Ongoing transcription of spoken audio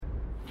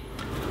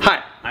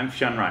Hi, I'm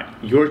Shanghai,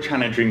 your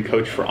China Dream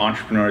coach for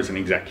entrepreneurs and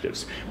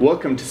executives.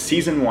 Welcome to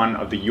Season 1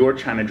 of the Your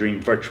China Dream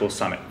Virtual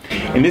Summit.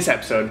 In this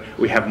episode,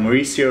 we have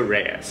Mauricio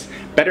Reyes,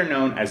 better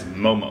known as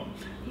Momo,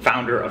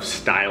 founder of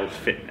Style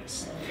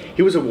Fitness.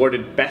 He was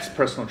awarded Best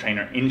Personal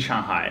Trainer in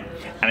Shanghai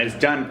and has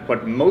done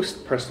what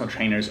most personal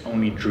trainers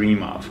only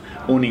dream of,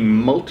 owning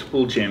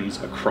multiple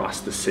gyms across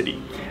the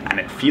city.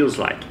 And it feels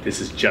like this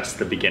is just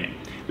the beginning.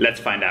 Let's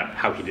find out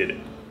how he did it.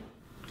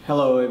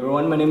 Hello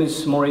everyone, my name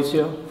is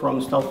Mauricio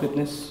from Style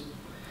Fitness.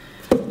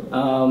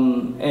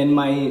 And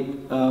my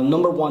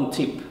number one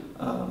tip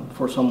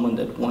for someone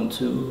that wants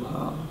to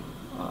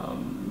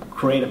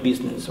create a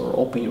business or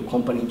open your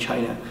company in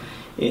China,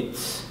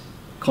 it's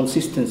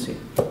consistency.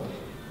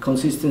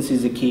 Consistency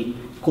is the key.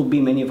 Could be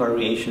many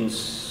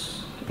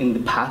variations in the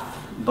path,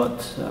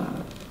 but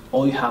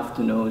all you have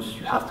to know is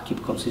you have to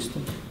keep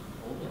consistent.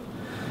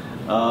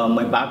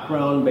 My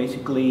background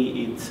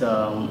basically it's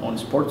on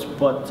sports,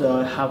 but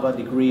I have a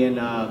degree in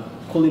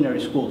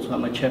culinary school, so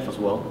I'm a chef as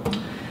well.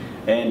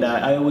 And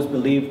I always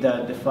believe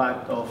that the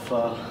fact of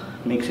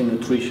mixing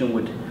nutrition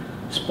with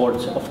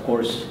sports, of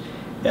course,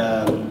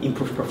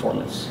 improves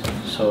performance.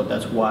 So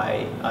that's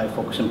why I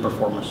focus on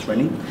performance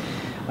training.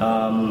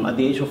 At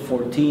the age of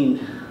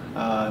 14,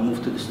 I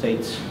moved to the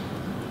States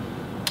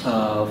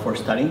for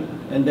studying,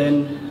 and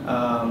then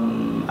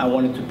I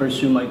wanted to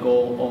pursue my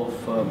goal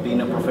of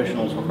being a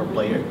professional soccer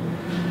player.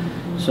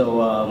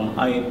 So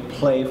I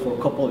played for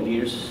a couple of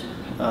years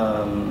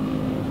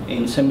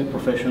in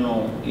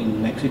semi-professional in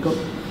Mexico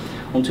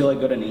until I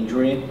got an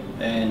injury,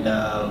 and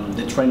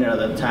the trainer at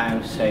that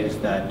time says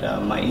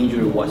that my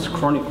injury was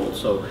chronic,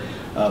 so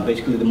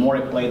basically the more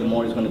I play, the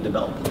more it's going to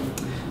develop.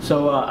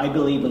 So I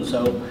believe in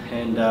so,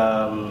 and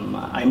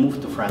I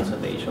moved to France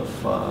at the age of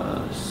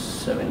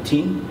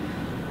 17,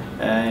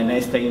 and I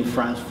stayed in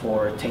France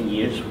for 10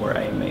 years, where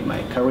I made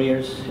my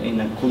careers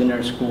in a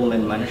culinary school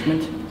and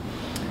management.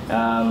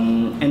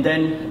 And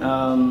then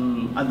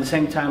at the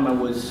same time I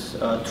was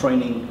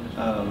training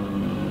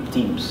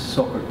teams,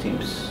 soccer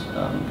teams.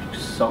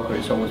 Soccer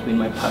has always been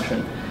my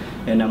passion,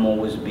 and I'm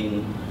always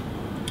been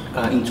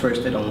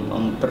interested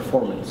on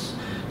performance.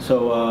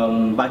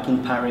 So back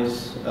in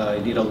Paris, I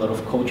did a lot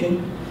of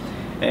coaching,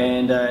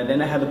 and then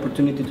I had the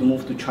opportunity to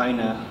move to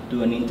China,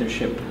 do an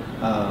internship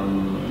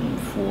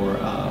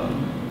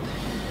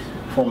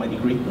for my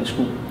degree in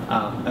school.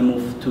 I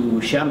moved to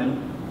Xiamen,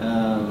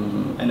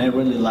 and I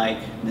really like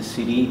the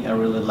city. I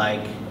really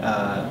like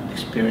the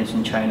experience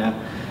in China,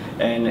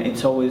 and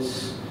it's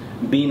always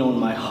been on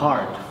my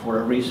heart for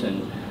a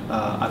reason.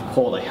 I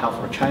have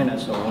for China,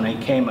 so when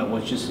I came, I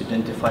was just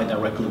identified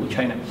directly with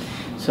China.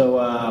 So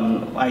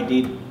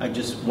I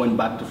just went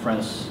back to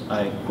France.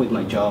 I quit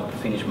my job,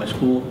 finished my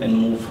school, and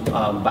moved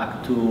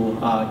back to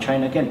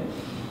China again.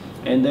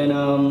 And then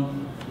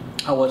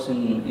I was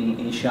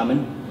in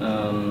Xiamen,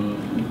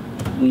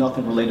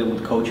 nothing related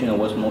with coaching. I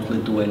was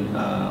mostly doing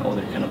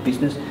other kind of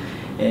business.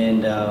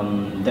 And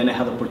then I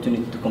had the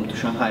opportunity to come to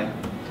Shanghai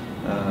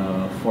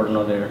for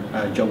another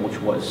job, which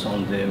was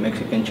on the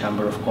Mexican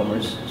Chamber of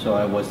Commerce. So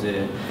I was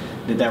the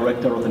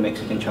director of the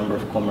Mexican Chamber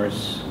of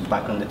Commerce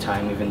back on the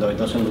time, even though it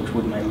doesn't look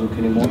with my look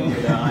anymore.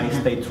 But, I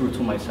stayed true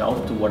to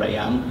myself, to what I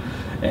am,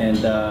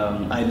 and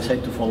I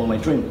decided to follow my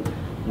dream,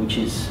 which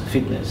is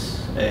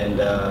fitness. And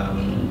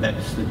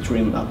that's the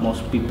dream that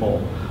most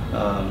people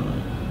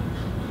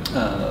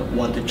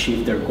want to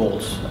achieve their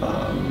goals,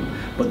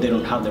 but they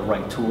don't have the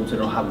right tools, they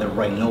don't have the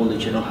right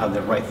knowledge, they don't have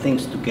the right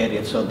things to get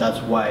it. So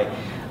that's why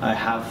I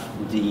have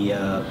the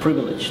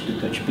privilege to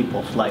touch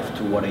people's life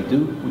to what I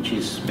do, which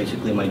is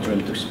basically my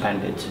dream to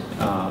expand it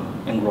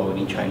and grow it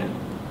in China.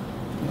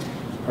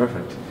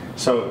 Perfect.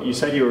 So you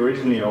said you were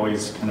originally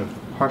always kind of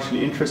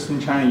partially interested in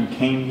China. You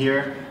came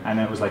here, and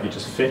it was like it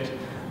just fit.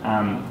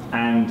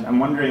 And I'm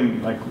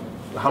wondering, like,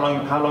 how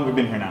long have you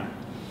been here now?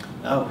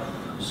 Oh,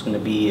 it's going to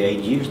be 8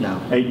 years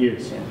now. 8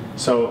 years. Yeah.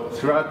 So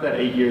throughout that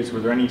 8 years, were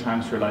there any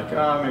times where you're like,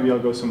 oh, maybe I'll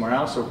go somewhere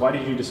else, or why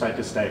did you decide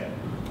to stay?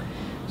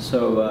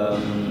 So,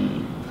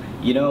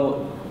 you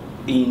know,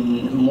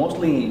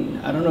 mostly,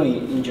 I don't know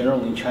in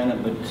general in China,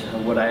 but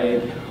what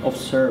I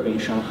observe in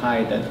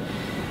Shanghai,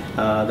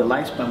 that the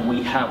lifespan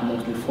we have,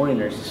 mostly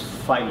foreigners, is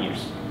 5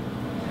 years.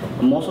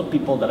 And most of the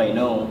people that I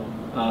know,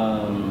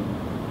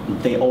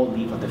 they all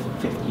leave at the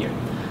 5th year.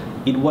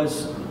 It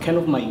was kind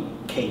of my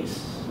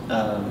case.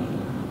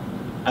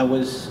 I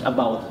was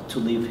about to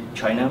leave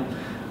China,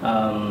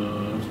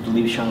 to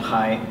leave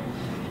Shanghai,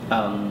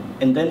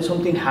 and then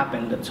something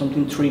happened, that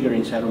something triggered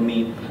inside of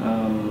me,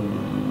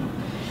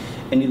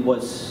 and it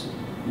was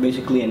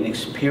basically an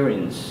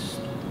experience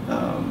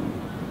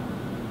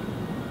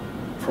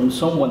from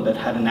someone that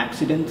had an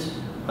accident,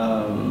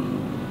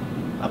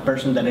 a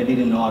person that I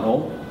didn't know at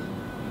all,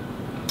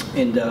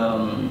 and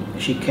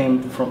she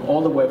came from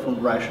all the way from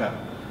Russia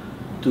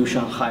to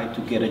Shanghai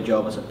to get a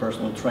job as a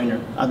personal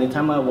trainer. At the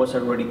time I was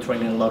already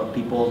training a lot of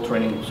people,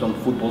 training some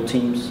football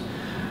teams,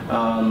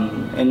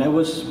 and I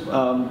was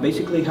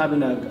basically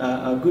having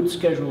a good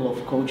schedule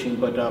of coaching,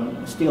 but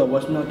still I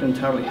was not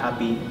entirely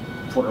happy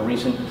for a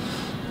reason.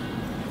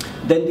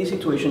 Then this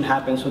situation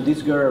happened. So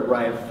this girl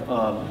arrived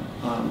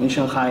in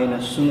Shanghai, and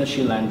as soon as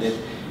she landed,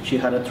 she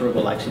had a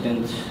terrible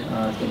accident.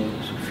 I think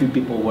a few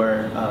people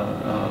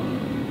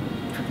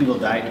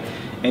died,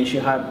 and she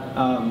had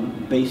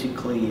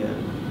basically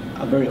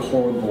a very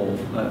horrible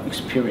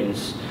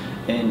experience.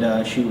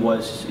 And she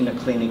was in a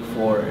clinic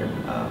for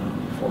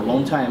a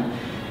long time.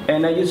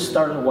 And I just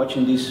started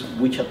watching these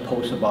WeChat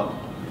posts about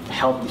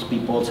help these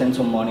people, send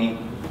some money.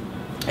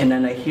 And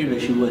then I hear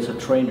that she was a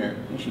trainer,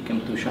 and she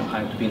came to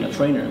Shanghai to be a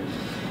trainer.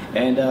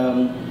 And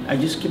I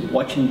just keep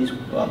watching this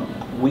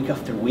week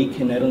after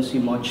week, and I don't see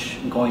much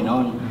going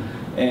on.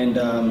 And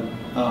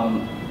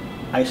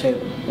I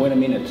said, wait a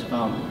minute,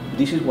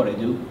 this is what I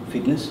do,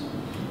 fitness,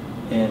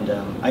 and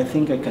I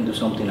think I can do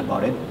something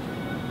about it,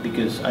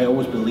 because I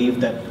always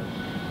believe that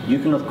you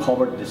cannot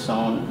cover the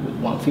sun with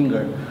one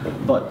finger,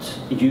 but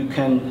you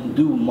can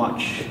do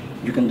much,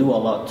 you can do a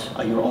lot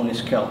at your own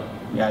scale.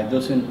 Yeah, it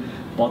doesn't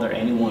bother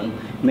anyone.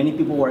 Many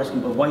people were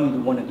asking, but why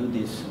you want to do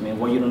this? I mean,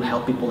 why you don't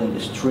help people in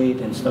the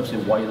street and stuff? So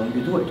why don't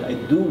you do it? I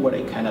do what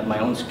I can at my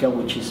own scale,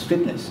 which is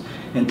fitness.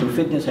 And through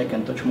fitness, I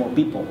can touch more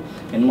people,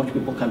 and much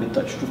people can be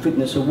touched through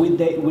fitness. So we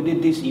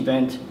did this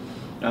event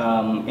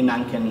in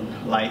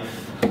Anken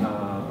Life,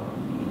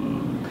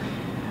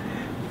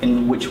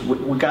 in which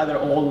we gathered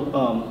all,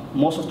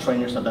 most of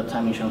trainers at that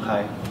time in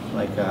Shanghai.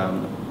 Like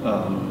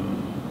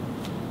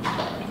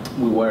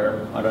we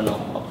were, I don't know,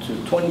 up to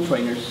 20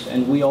 trainers,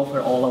 and we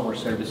offer all our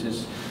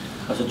services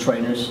as a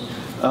trainers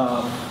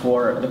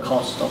for the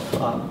cost of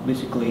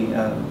basically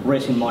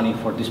raising money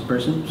for this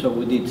person. So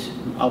we did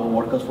our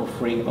workouts for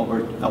free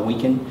over a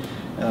weekend,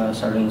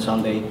 Saturday and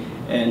Sunday,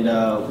 and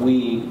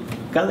we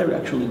gathered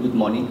actually good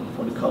money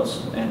for the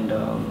cause, and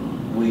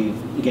we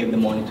gave the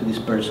money to this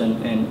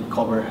person and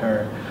covered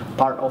her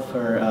part of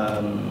her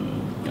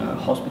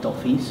hospital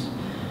fees.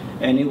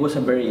 And it was a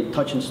very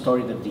touching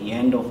story that at the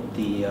end of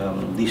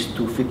these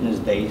 2 fitness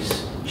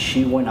days,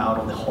 she went out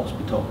of the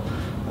hospital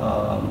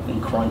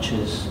in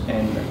crunches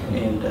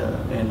and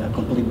a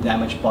complete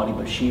damaged body,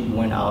 but she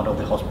went out of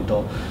the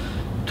hospital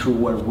through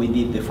where we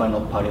did the final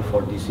party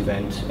for this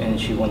event,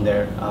 and she went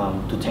there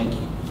to thank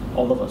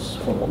all of us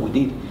for what we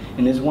did.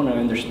 And this one I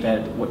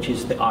understand, which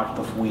is the art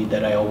of we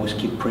that I always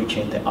keep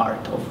preaching, the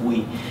art of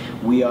we.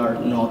 We are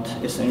not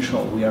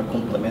essential, we are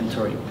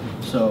complementary.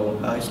 So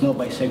it's not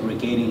by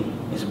segregating,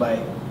 it's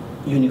by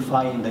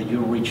unifying that you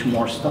reach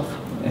more stuff.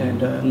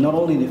 And not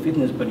only in the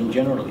fitness, but in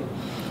generally.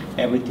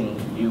 Everything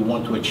you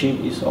want to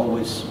achieve is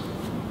always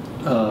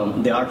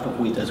the art of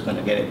we that's going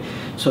to get it.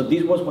 So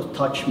this was what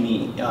touched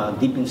me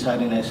deep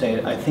inside, and I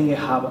said, I think I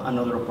have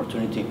another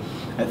opportunity.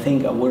 I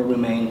think I will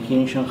remain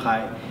here in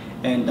Shanghai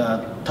and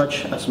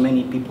touch as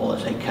many people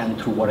as I can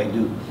through what I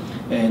do.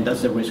 And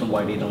that's the reason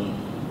why they don't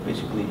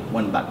basically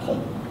went back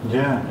home.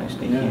 Yeah. I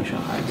stay here in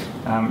Shanghai.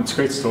 It's a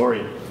great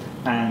story.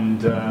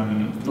 And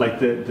like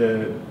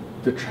the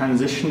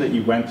transition that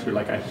you went through,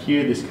 like I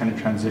hear this kind of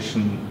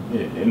transition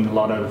in a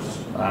lot of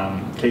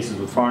cases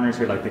with foreigners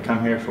here, like they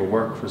come here for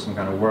work, for some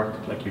kind of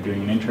work, like you're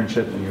doing an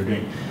internship and you're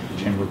doing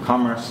Chamber of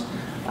Commerce.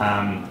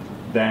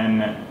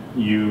 Then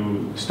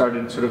you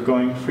started sort of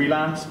going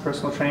freelance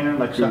personal trainer,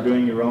 like you were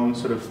doing your own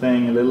sort of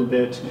thing a little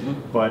bit,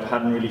 but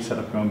hadn't really set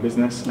up your own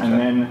business. And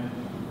then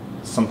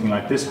something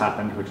like this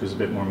happened, which was a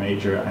bit more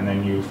major, and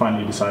then you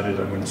finally decided,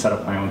 I'm going to set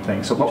up my own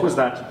thing. So what was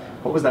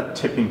that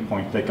tipping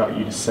point that got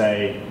you to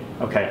say,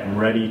 okay, I'm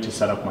ready to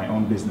set up my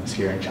own business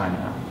here in China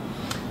now?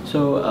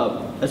 So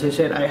as I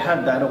said, I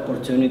had that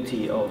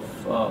opportunity of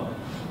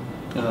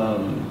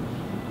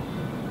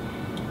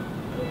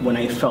when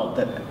I felt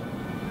that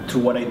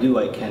through what I do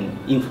I can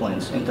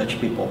influence and touch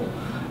people.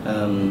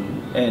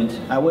 And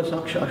I was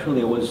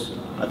actually I was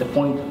at the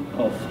point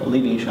of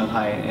living in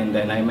Shanghai, and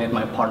then I met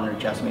my partner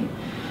Jasmine,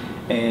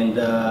 and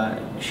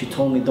she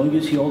told me, don't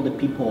you see all the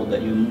people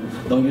that you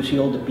move? Don't you see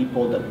all the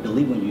people that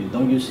believe in you?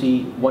 Don't you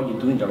see what you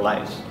do in their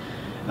lives?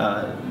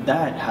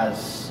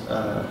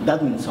 That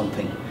means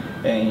something,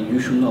 and you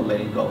should not let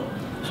it go.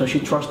 So she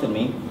trusted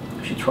me,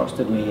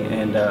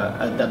 and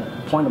at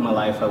that point of my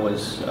life I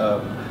was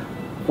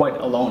quite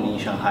alone in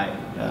Shanghai.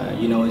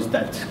 You know, it's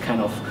that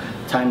kind of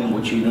time in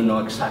which you don't know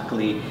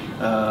exactly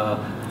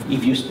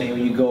if you stay or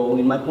you go.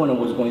 In my point I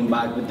was going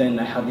back, but then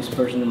I had this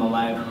person in my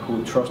life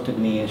who trusted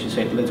me, and she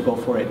said, let's go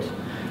for it.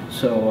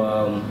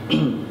 So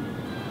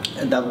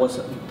and that was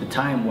the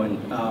time when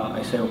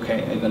I said,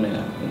 okay, I'm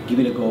gonna give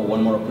it a go,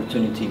 one more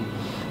opportunity.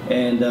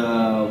 And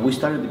we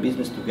started the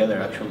business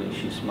together. Actually,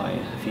 she's my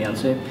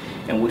fiance,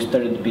 and we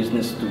started the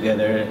business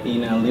together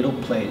in a little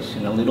place,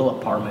 in a little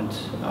apartment,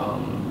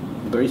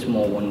 very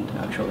small one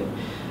actually.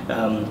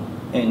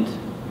 And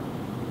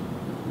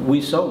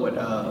we saw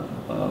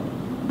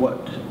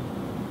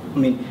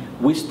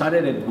we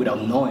started it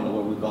without knowing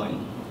where we're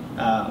going.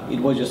 It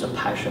was just a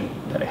passion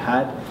that I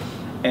had,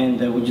 and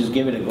we just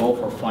gave it a go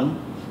for fun.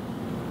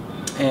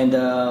 And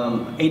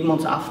 8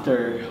 months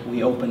after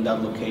we opened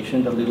that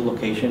location, that little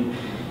location,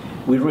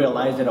 we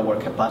realized that our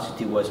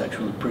capacity was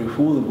actually pretty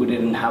full. We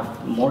didn't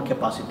have more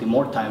capacity,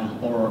 more time,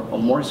 or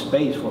more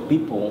space for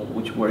people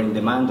which were in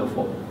demand of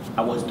what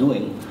I was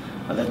doing.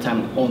 At that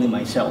time, only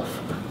myself.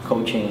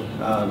 coaching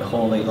the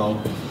whole day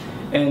long.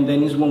 And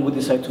then is when we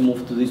decide to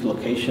move to this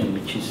location,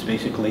 which is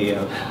basically,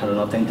 I don't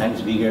know, 10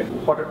 times bigger.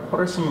 What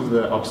are some of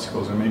the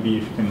obstacles, or maybe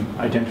if you can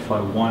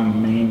identify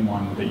one main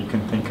one that you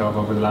can think of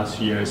over the last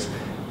few years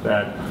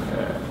that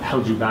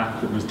held you back,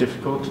 that was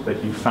difficult,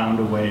 that you found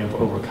a way of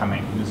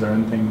overcoming? Is there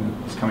anything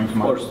that's coming to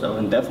mind? Of course,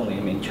 and definitely.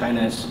 I mean,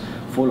 China is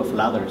full of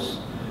ladders.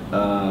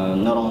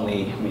 Not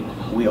only, I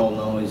mean, we all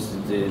know is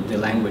the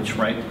language,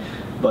 right?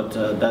 But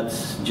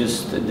that's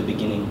just the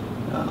beginning.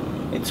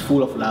 It's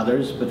full of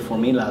ladders, but for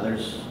me,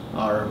 ladders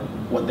are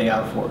what they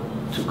are for,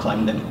 to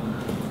climb them,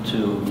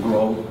 to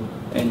grow,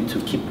 and to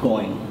keep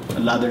going.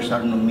 Ladders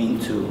are not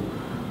meant to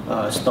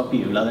stop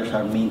you. Ladders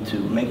are meant to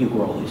make you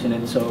grow, isn't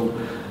it? So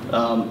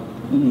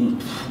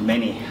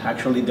many.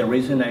 Actually, the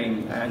reason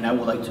I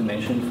would like to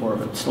mention for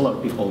a lot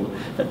of people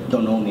that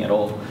don't know me at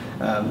all,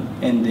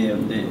 and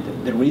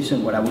the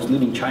reason why I was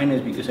leaving China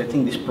is because I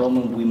think this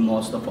problem we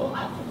most of all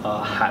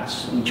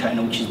has in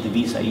China, which is the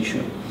visa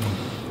issue.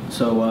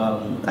 So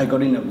I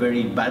got in a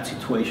very bad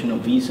situation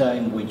of visa,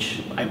 in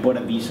which I bought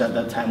a visa at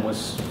that time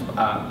was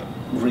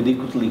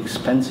ridiculously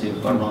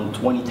expensive, around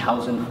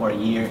 20,000 for a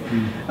year,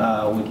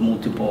 with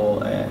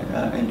multiple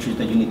entries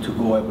that you need to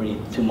go every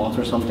 2 months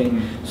or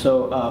something.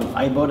 So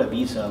I bought a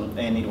visa,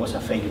 and it was a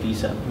fake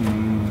visa.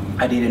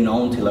 I didn't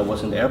know until I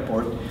was in the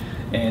airport.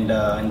 And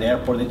in the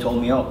airport they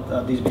told me,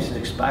 oh, this visa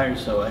expired,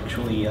 so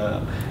actually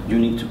you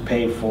need to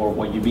pay for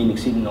what you've been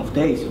exceeding of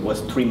days. It was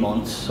 3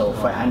 months, so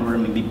 500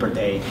 maybe per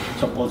day.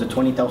 So plus the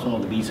 20,000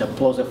 of the visa,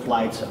 plus the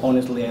flights.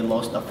 Honestly, I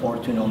lost a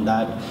fortune on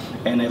that,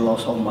 and I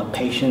lost all my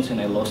patience, and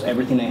I lost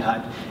everything I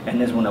had. And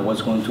that's when I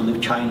was going to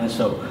leave China.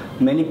 So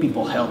many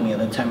people helped me at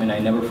that time, and I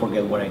never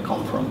forget where I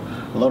come from.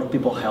 A lot of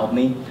people helped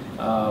me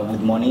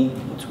with money,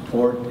 with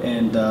support,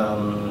 and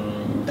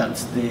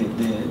that's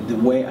the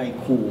way I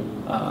could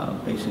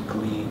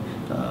basically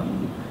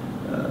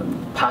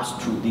pass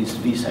through this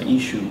visa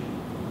issue.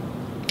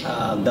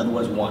 That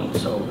was one.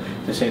 So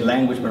they say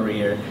language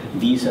barrier,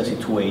 visa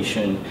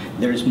situation.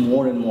 There is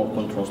more and more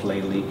controls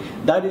lately.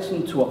 That is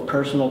into a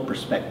personal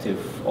perspective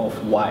of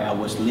why I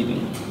was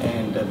leaving,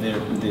 and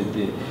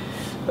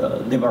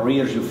the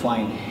barriers you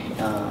find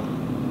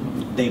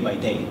day by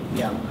day.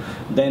 Yeah.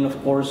 Then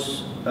of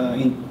course,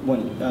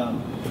 when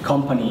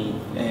company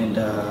and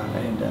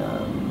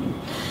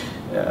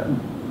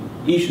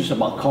issues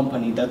about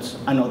company, that's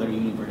another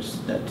universe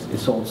that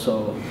is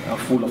also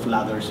full of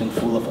ladders and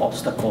full of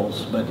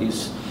obstacles, but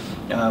is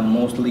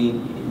mostly,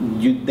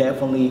 you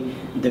definitely,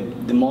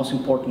 the most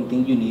important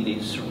thing you need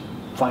is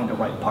find the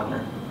right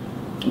partner.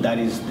 That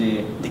is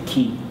the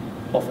key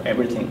of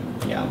everything.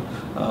 Yeah.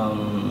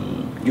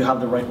 You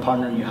have the right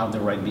partner, you have the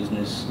right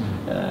business.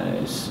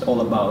 It's all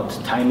about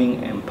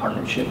timing and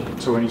partnership.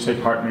 So when you say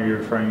partner, you're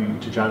referring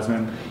to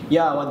Jasmine?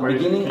 Yeah, at the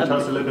beginning. Can you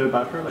tell us a little bit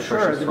about her? Like,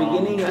 sure, at the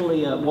beginning,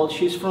 actually, well,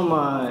 she's from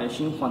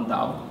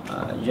Shanghai.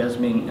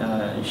 Jasmine,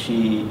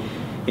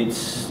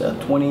 it's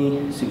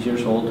 26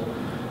 years old,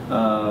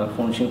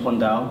 from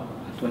Shanghai.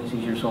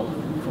 26 years old.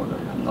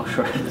 I'm not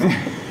sure.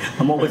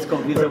 I'm always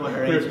confused about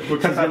her age.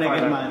 She's gonna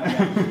get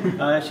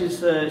mad.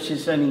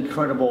 She's an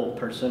incredible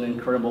person,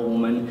 incredible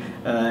woman.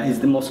 Is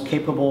the most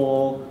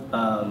capable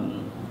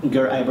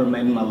girl I ever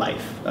met in my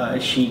life.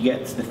 She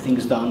gets the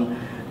things done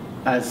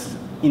as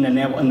in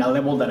a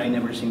level that I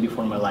never seen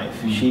before in my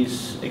life.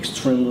 She's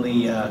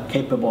extremely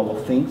capable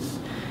of things,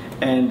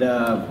 and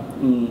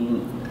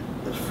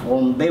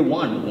from day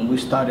one when we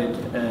started,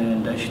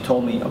 and she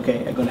told me,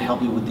 okay, I'm gonna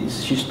help you with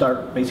this. She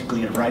started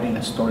basically writing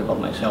a story about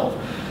myself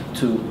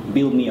to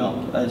build me up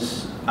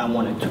as I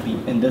wanted to be,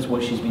 and that's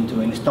what she's been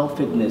doing. Stealth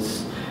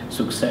Fitness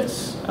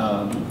success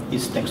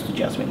is thanks to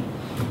Jasmine,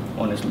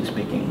 honestly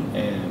speaking.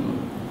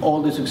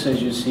 All the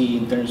success you see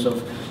in terms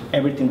of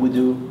everything we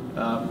do,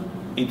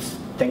 it's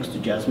thanks to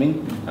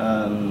Jasmine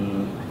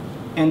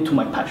and to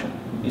my passion.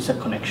 It's a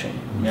connection.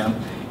 Yeah,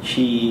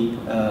 she.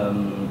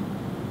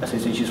 As I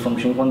said, she's from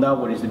Shanghai,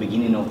 where is the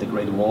beginning of the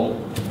Great Wall,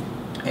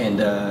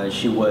 and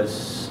she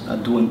was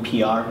doing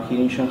PR here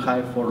in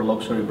Shanghai for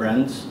luxury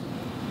brands,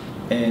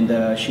 and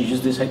she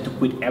just decided to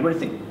quit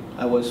everything.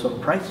 I was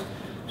surprised.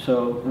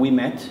 So we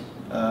met.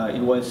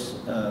 It was,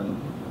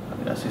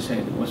 as I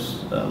said, it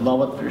was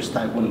love at first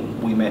sight when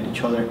we met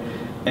each other,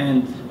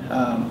 and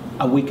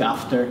a week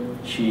after,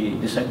 she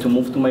decided to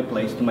move to my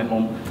place, to my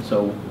home.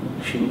 So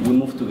we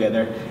moved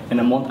together, and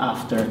a month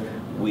after,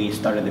 we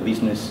started the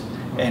business.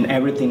 And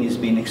everything has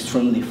been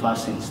extremely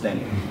fast since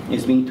then.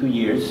 It's been 2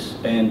 years,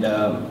 and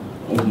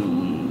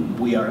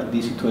we are at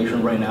this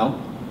situation right now,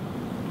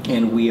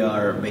 and we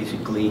are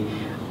basically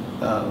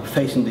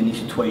facing the new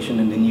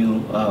situation and the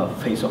new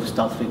phase of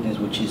Stealth Fitness,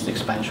 which is the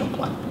expansion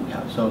plan we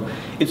have. So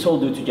it's all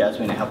due to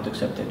Jasmine. I have to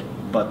accept it.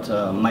 But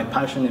my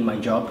passion in my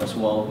job as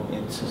well,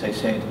 it's, as I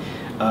said,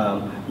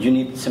 you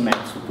need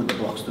cement to put the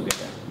blocks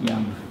together.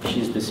 Yeah,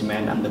 she's the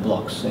cement and the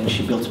blocks, and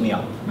she builds me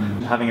up.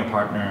 Having a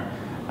partner,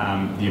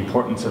 the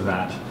importance of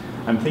that.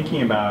 I'm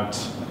thinking about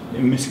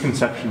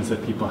misconceptions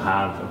that people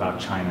have about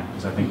China,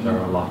 because I think there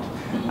are a lot.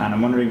 And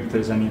I'm wondering if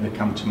there's any that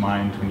come to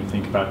mind when you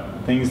think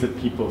about things that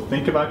people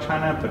think about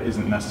China, but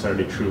isn't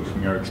necessarily true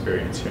from your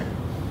experience here.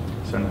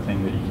 Is there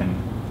anything that you can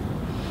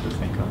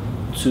think of?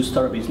 To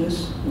start a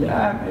business?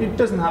 Yeah, it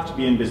doesn't have to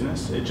be in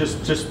business. It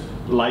just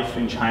life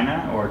in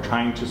China, or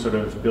trying to sort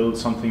of build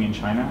something in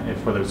China,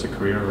 if whether it's a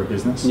career or a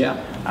business. Yeah.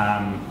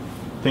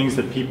 Things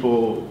that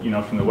people,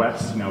 from the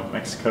West,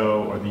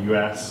 Mexico or the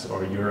US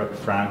or Europe,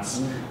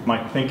 France,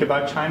 might think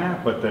about China,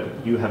 but that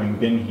you, having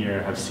been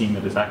here, have seen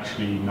that it's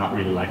actually not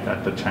really like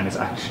that China's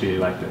actually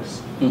like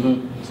this.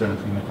 Is there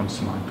anything that comes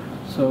to mind?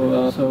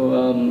 So,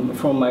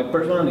 from my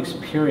personal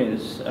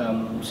experience,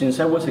 since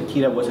I was a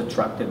kid, I was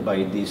attracted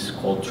by this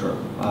culture.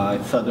 I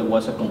thought it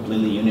was a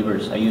completely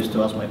universe. I used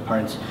to ask my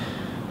parents,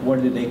 where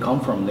did they come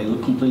from? They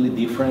look completely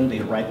different, they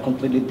write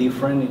completely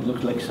different, it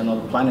looks like it's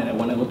another planet, I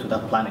want to go to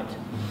that planet.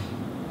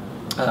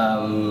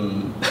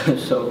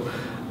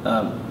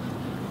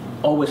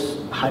 Always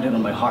had it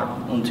on my heart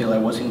until I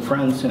was in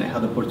France and I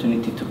had the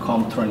opportunity to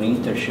come through an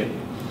internship.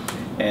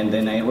 And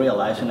then I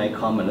realized, and I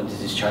come, and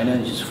this is China,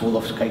 it's just full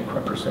of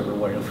skyscrapers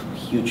everywhere, of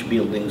huge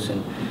buildings,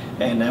 and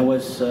it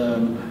was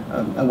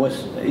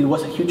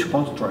a huge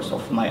contrast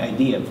of my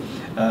idea,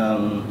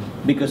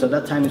 because at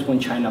that time is when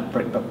China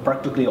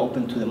practically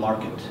opened to the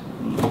market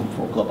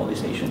for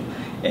globalization,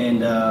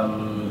 and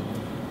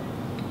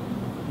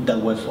that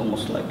was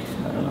almost like,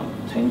 I don't know,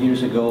 10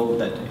 years ago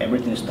that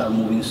everything started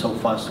moving so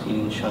fast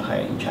in Shanghai,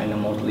 in China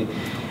mostly.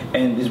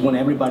 And this is when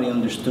everybody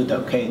understood that,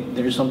 okay,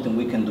 there is something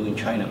we can do in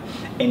China.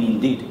 And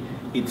indeed,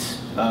 it's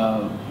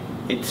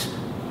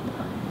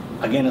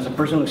again, as a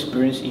personal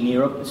experience in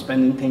Europe,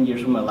 spending 10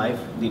 years of my life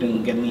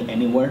didn't get me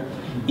anywhere.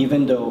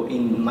 Even though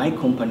in my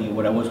company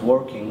where I was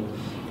working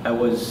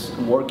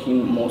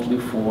mostly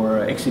for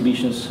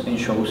exhibitions and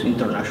shows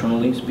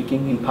internationally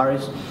speaking in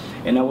Paris.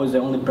 And I was the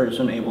only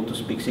person able to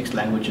speak 6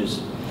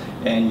 languages,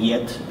 and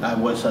yet I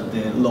was at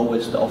the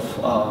lowest of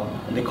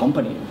the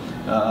company,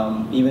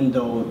 even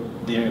though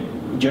the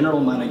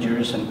general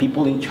managers and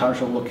people in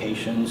charge of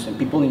locations and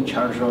people in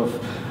charge of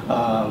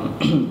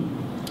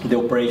the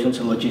operations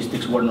and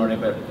logistics were not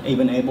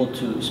even able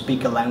to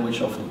speak a language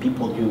of the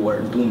people you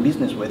were doing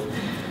business with.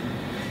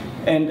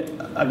 And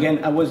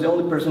again, I was the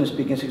only person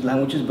speaking 6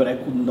 languages, but I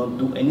could not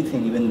do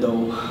anything, even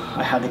though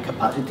I had the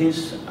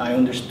capacities. I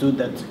understood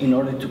that in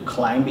order to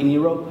climb in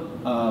Europe,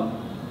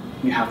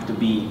 you have to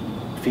be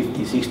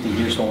 50, 60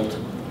 years old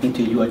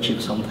until you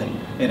achieve something.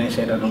 And I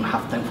said, I don't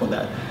have time for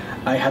that.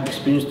 I had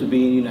experience to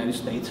be in the United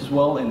States as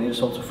well, and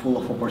it's also full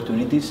of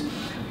opportunities.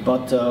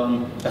 But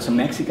as a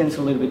Mexican, it's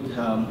a little bit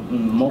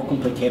more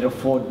complicated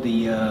for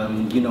the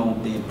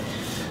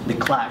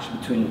clash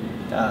between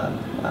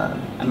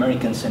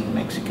Americans and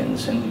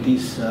Mexicans, and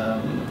this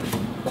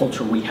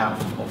culture we have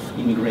of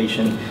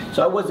immigration.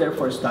 So I was there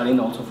for studying,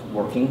 also for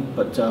working,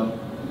 but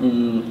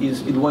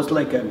it was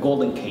like a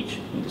golden cage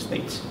in the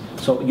States.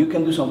 So you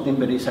can do something,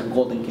 but it's a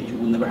golden cage. You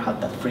will never have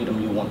that freedom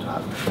you want to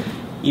have.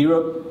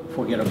 Europe,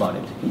 forget about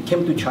it. You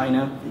came to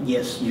China,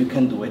 yes, you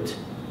can do it,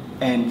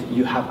 and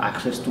you have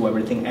access to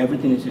everything.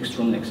 Everything is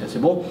extremely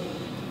accessible,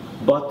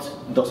 but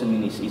doesn't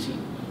mean it's easy.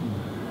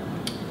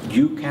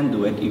 You can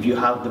do it if you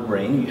have the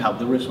brain, you have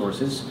the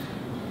resources,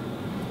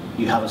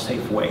 you have a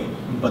safe way.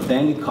 But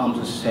then it comes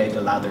to say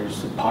the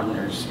ladders, the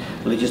partners,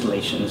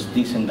 legislations,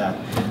 this and that.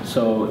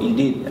 So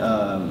indeed,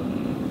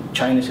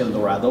 China is El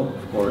Dorado,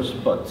 of course,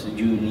 but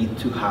you need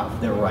to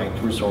have the right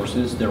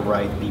resources, the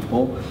right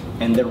people,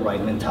 and the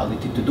right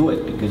mentality to do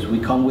it. Because we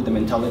come with the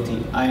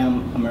mentality, I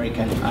am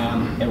American, I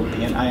am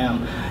European, I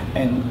am,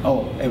 and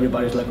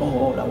everybody's like,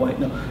 that white.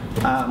 No,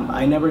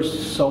 I never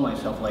saw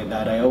myself like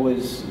that. I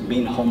always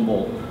been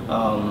humble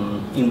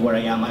in where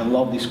I am. I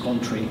love this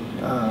country.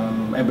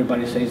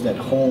 Everybody says that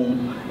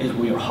home is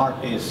where your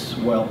heart is.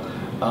 Well,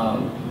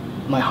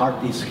 my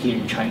heart is here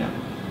in China.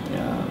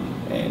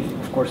 And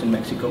of course in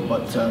Mexico,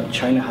 but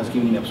China has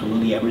given me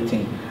absolutely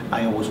everything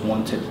I always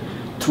wanted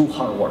through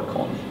hard work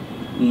only,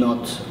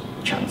 not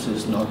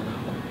chances,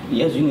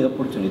 yes, you need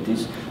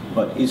opportunities,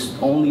 but it's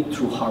only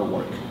through hard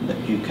work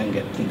that you can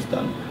get things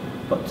done.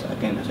 But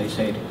again, as I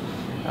said,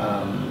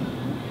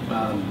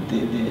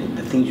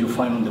 the things you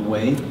find on the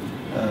way,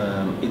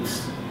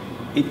 it's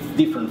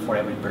different for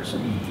every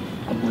person,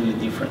 completely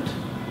different.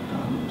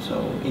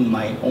 So in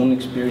my own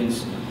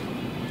experience,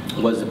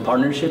 was a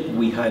partnership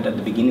we had at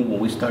the beginning. When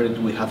we started,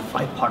 we had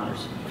 5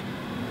 partners.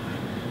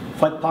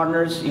 5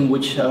 partners in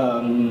which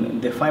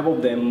the 5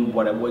 of them,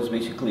 what I was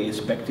basically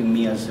expecting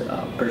me as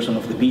a person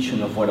of the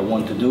vision of what I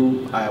want to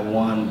do, I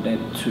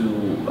wanted to,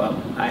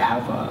 I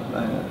have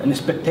an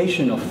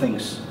expectation of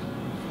things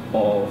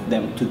of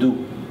them to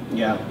do.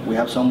 Yeah, we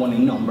have someone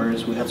in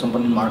numbers, we had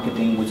someone in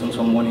marketing, we had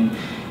someone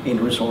in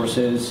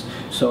resources.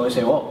 So I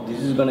say,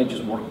 this is gonna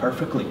just work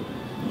perfectly.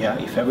 Yeah,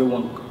 if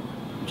everyone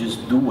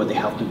just do what they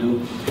have to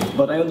do.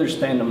 But I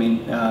understand,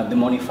 the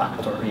money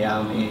factor,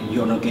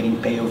 you're not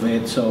getting pay of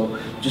it, so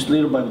just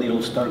little by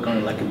little start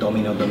going like a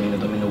domino,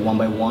 one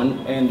by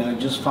one, and I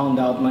just found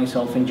out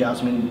myself and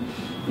Jasmine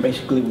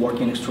basically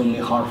working extremely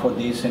hard for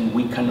this, and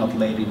we cannot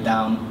let it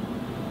down.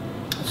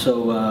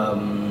 So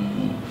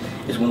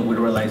is when we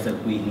realized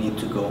that we need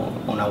to go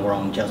on our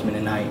own, Jasmine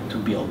and I, to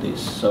build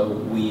this. So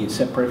we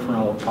separate from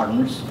our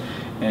partners,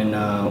 and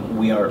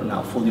we are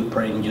now fully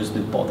operating just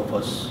the both of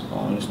us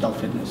on Style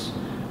Fitness,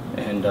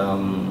 and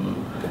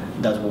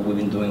that's what we've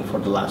been doing for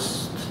the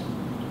last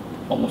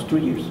almost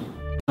 3 years.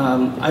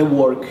 I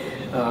work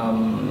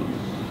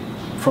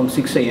from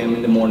 6 a.m.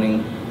 in the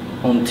morning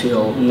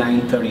until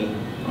 9:30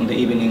 in the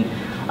evening.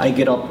 I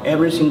get up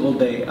every single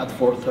day at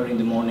 4:30 in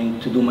the morning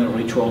to do my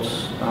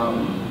rituals.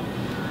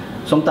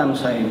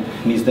 Sometimes I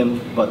miss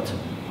them, but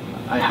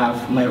I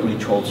have my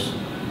rituals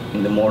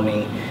in the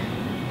morning,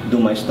 do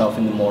my stuff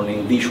in the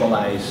morning,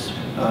 visualize,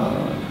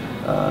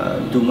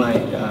 do my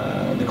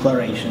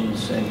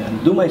declarations,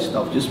 and do my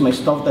stuff, just my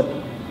stuff that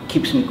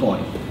keeps me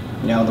going.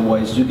 Yeah,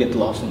 otherwise you get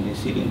lost in this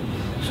city.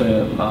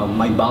 So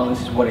my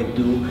balance is what I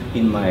do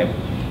in my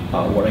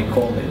what I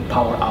call the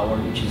power hour,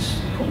 which is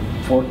from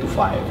 4 to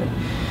 5.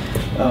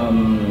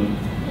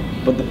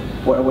 But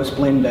what I was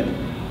playing that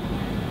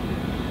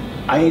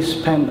I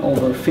spend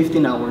over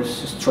 15 hours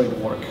straight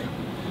work,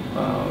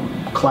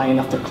 client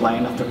after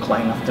client after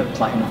client after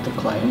client after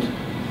client,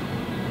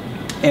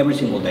 every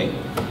single day,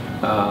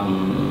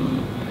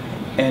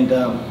 and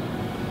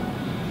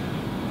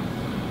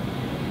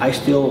I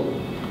still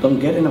don't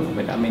get enough of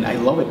it. I mean, I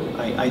love it.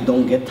 I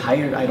don't get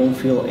tired. I don't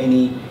feel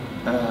any.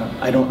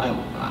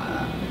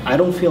 I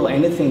don't feel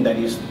anything that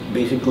is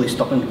basically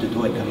stopping me to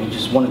do it. I mean,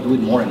 just want to do it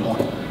more and more.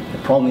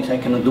 The problem is I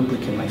cannot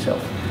duplicate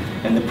myself,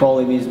 and the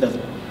problem is that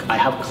I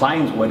have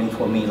clients waiting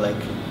for me.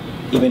 Like,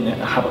 even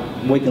I have a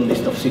waiting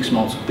list of 6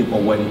 months of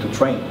people waiting to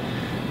train.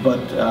 But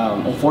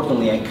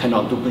unfortunately, I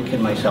cannot duplicate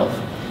myself.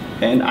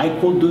 And I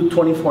could do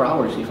 24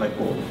 hours if I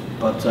could,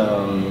 but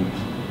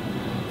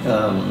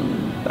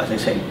as I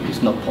say,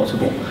 it's not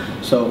possible.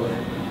 So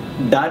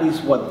that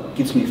is what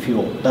gives me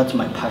fuel. That's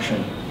my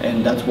passion,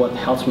 and that's what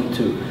helps me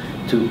to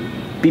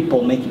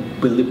people make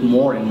believe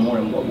more and more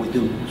in what we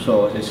do.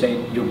 So as I say,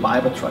 your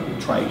Bible tribe, your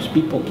tribes,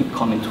 people keep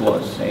coming to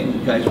us saying,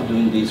 "You guys are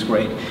doing this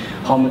great.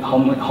 How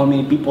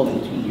many people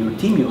in your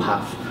team you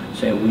have?"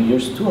 Say, "Well,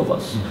 there's 2 of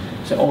us."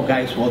 Say, "Oh,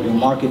 guys, well, your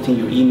marketing,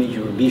 your image,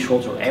 your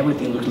visuals, or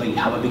everything looks like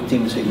you have a big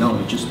team." Say, "No,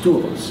 it's just 2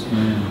 of us."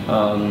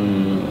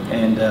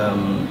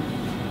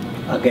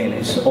 Again,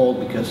 it's all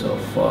because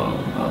of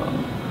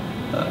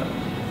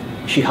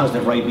she has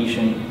the right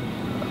vision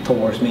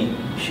towards me.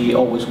 She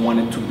always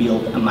wanted to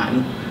build a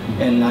man,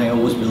 and I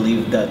always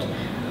believe that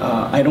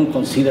I don't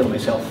consider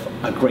myself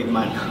a great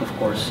man, of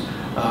course.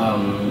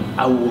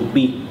 I will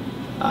be,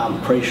 I'm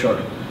pretty sure,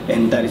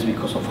 and that is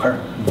because of her.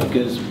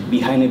 Because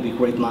behind every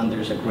great man,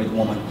 there's a great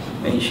woman,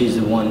 and she's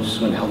the one who's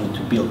going to help me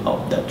to build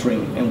up that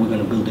dream, and we're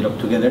going to build it up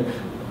together.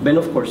 But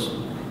of course,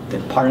 the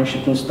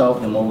partnership and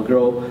stuff, the more we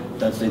grow,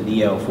 that's the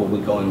idea of where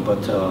we're going.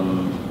 But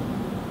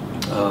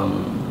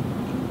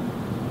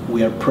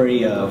we are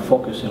pretty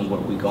focused on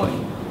where we're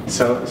going.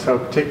 So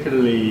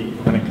particularly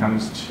when it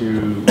comes to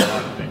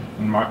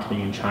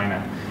marketing in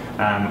China,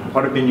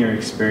 what have been your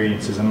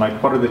experiences, and like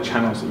what are the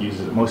channels that you use?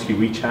 Is it mostly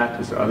WeChat?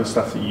 Is there other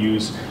stuff that you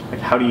use?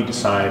 Like, how do you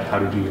decide how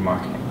to do your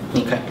marketing?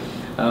 Okay,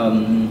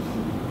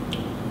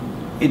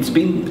 it's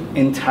been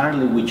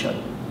entirely WeChat.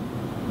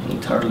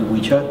 Entirely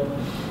WeChat.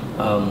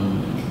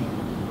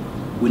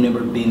 We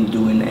never been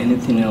doing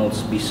anything else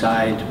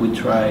besides we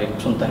try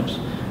sometimes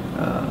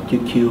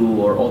QQ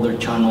or other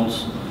channels,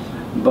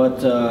 but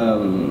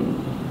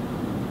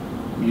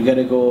you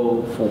gotta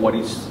go for what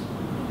is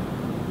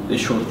the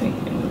sure thing.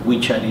 And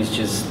WeChat is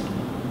just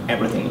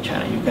everything in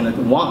China. You cannot.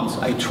 Once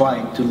I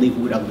tried to live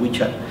without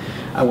WeChat,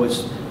 I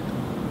was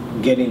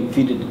getting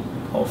fitted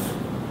of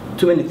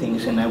too many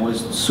things, and I was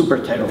super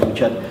tired of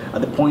WeChat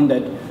at the point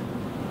that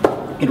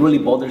it really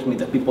bothers me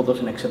that people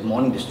doesn't accept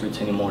money in the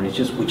streets anymore. It's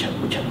just WeChat,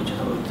 WeChat,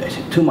 WeChat. I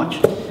said too much.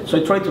 So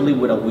I tried to live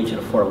without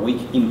WeChat for a week.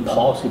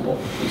 Impossible.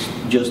 It's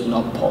just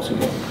not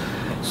possible.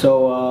 So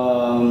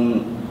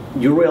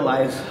you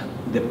realize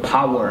the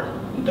power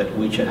that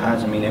WeChat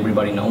has. I mean,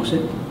 everybody knows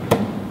it,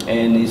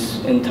 and it's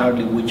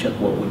entirely WeChat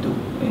what we do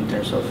in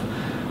terms of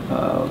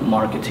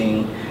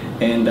marketing,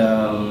 and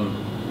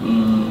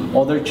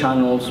other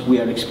channels we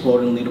are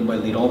exploring little by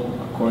little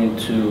according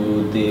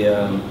to the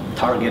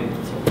target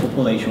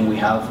population we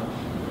have,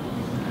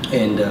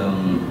 and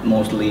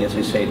mostly, as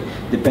I said,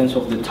 depends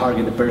of the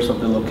target, depends of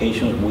the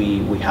locations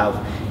we have.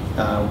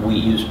 We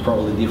use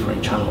probably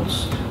different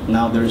channels.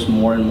 Now there's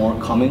more and more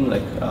coming,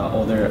 like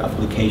other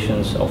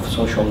applications of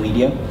social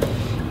media,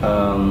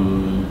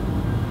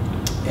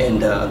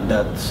 and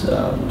that's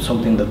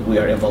something that we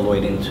are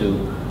evaluating to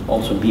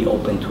also be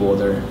open to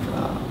other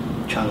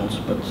channels.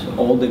 But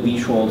all the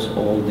visuals,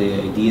 all the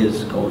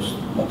ideas goes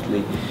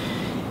mostly.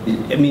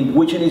 I mean,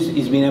 WeChat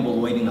is being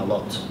evaluating a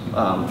lot.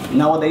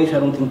 Nowadays, I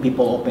don't think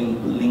people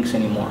open links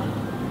anymore,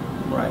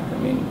 right? I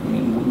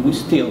mean, we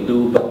still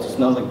do, but it's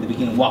not like the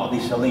beginning. Wow,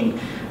 this is a link.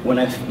 When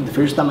the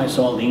first time I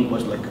saw a link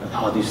was like,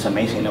 oh, this is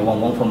amazing. I want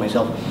one for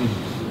myself.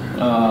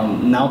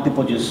 Now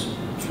people just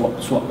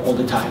swap all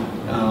the time,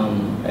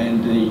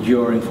 and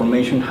your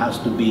information has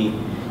to be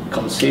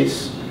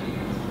concise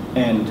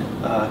and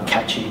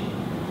catchy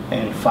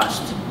and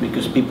fast,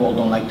 because people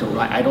don't like to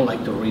write. I don't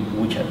like to read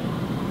WeChat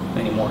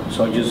anymore.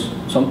 So just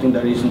something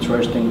that is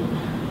interesting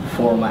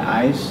for my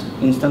eyes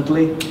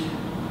instantly,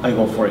 I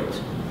go for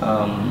it.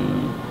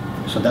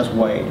 So that's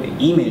why the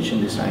image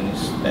and design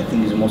is, I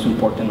think, is the most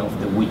important of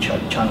the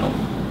WeChat channel.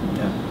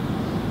 Yeah.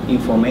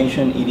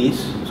 Information,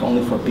 it's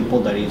only for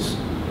people that is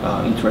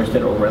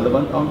interested or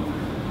relevant on,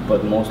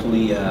 but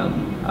mostly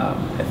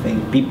I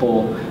think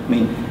people,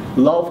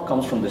 love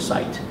comes from the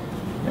site.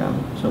 Yeah.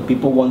 So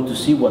people want to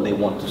see what they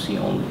want to see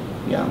only.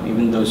 Yeah.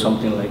 Even though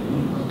something like,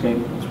 okay,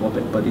 it's worth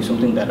it, but it's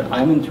something that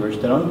I'm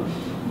interested on,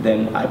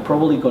 then I'm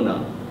probably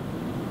gonna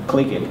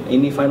click it.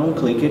 And if I don't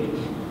click it,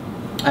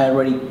 I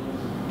already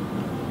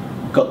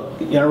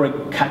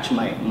catch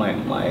my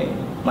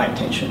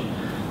attention.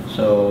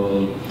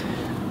 So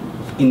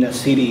in a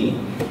city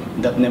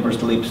that never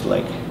sleeps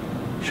like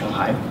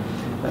Shanghai,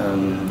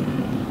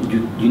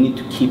 you need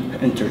to keep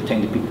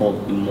entertaining people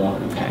the more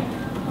you can.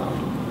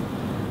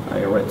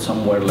 I read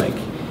somewhere like,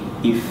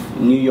 if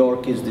New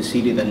York is the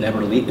city that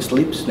never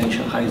sleeps, then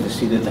Shanghai is the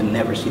city that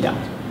never sits down.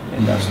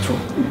 And that's true.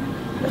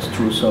 That's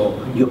true. So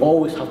you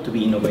always have to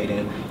be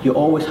innovating. You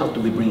always have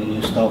to be bringing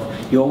new stuff.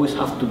 You always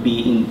have to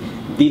be in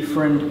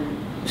different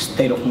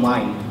state of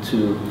mind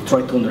to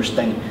try to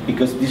understand,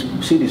 because this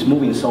city is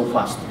moving so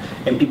fast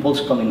and people's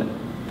coming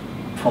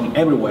from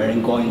everywhere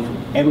and going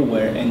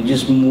everywhere and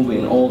just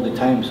moving all the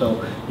time.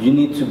 So you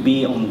need to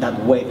be on that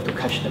wave to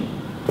catch them.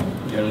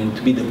 You need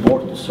to be the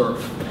board to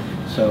surf.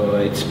 So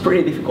it's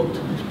pretty difficult.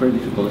 It's pretty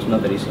difficult. It's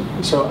not that easy.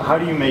 So how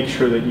do you make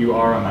sure that you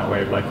are on that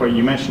wave? Like what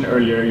you mentioned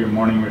earlier, your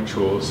morning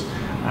rituals,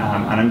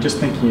 and I'm just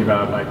thinking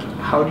about like,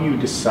 how do you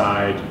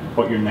decide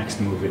what your next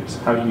move is?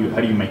 How do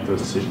you make those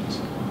decisions?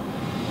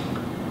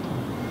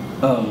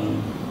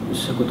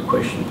 It's a good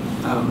question.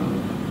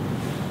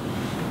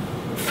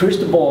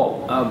 First of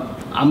all,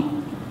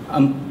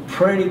 I'm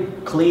pretty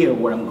clear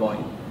where I'm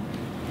going.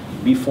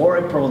 Before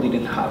I probably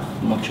didn't have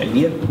much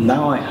idea.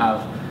 Now I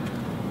have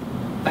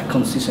a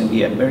consistent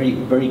idea, very,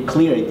 very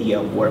clear idea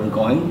of where I'm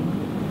going,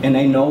 and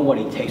I know what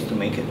it takes to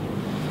make it.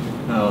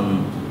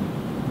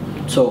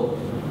 So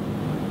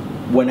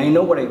when I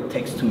know what it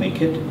takes to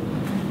make it,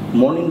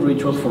 morning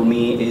ritual for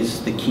me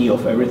is the key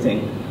of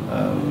everything.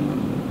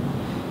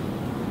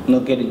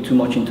 Not getting too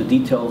much into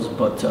details,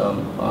 but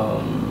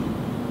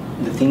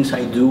the things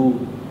I do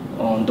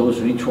on those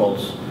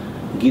rituals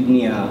give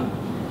me a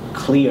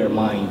clear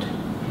mind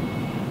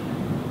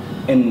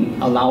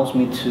and allows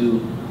me to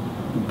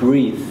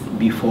breathe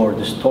before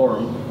the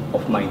storm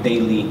of my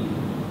daily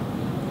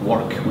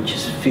work, which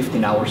is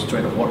 15 hours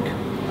straight of work,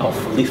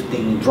 of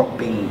lifting,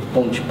 dropping,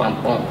 punch,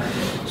 pump, pump.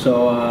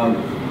 So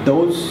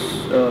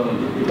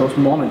those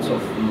moments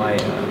of my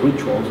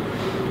rituals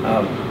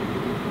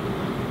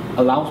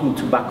allows me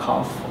to back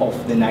off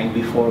of the night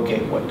before. Okay,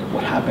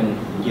 what happened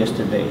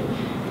yesterday,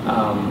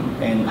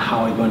 and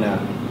how I'm gonna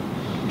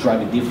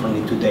drive it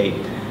differently today,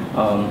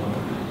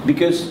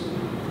 because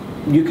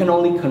you can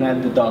only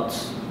connect the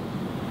dots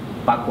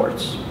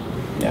backwards,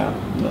 yeah,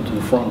 not to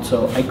the front.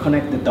 So I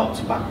connect the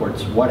dots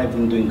backwards, what I've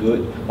been doing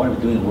good, what I'm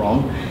doing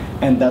wrong,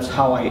 and that's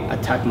how I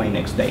attack my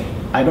next day.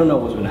 I don't know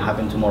what's going to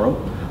happen tomorrow.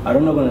 I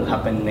don't know what's going to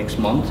happen next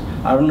month.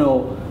 I don't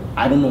know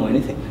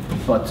anything.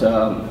 But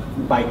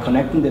by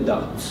connecting the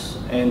dots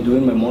and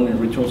doing my morning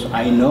rituals,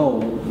 I know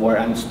where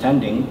I'm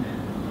standing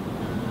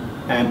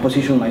and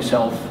position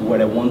myself where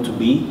I want to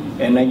be,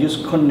 and I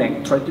just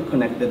try to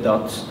connect the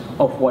dots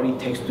of what it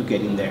takes to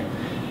get in there,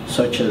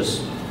 such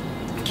as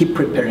keep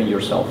preparing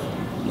yourself.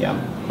 Yeah,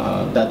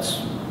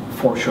 that's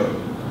for sure.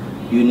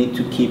 You need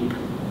to keep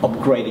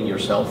upgrading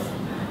yourself.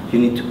 You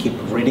need to keep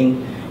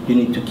reading. You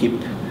need to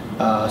keep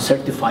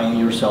certifying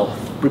yourself,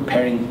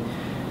 preparing.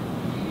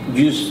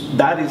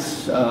 That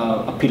is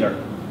a pillar.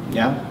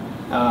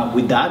 Yeah.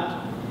 With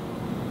that,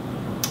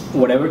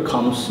 whatever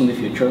comes in the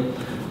future,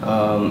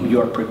 you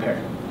are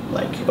prepared.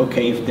 Like,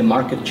 okay, if the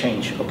market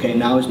change, okay,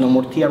 now it's no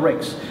more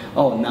TRX.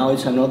 Oh, now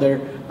it's another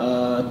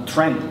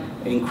trend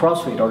in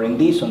CrossFit or in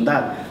this and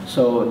that.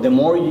 So the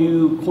more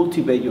you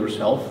cultivate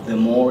yourself, the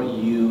more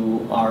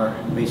you are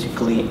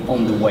basically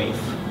on the wave.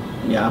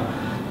 Yeah.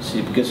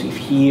 See, because if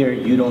here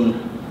you don't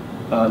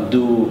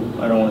do,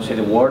 I don't want to say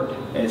the word,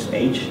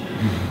 SH,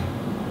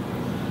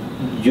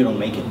 you don't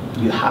make it.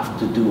 You have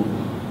to do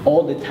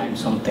all the time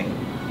something.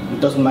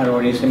 It doesn't matter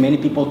what it is. And many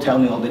people tell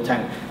me all the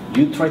time,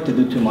 you try to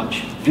do too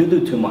much. You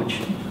do too much.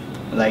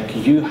 Like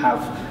you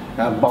have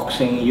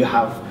boxing, you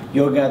have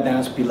yoga,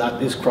 dance,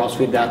 Pilates,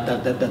 CrossFit, that.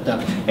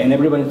 And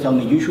everybody tells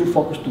me, you should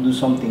focus to do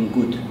something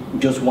good,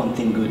 just one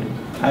thing good.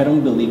 I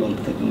don't believe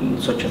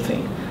in such a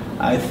thing.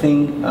 I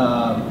think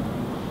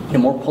the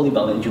more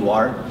polyvalent you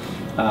are,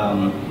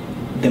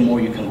 the more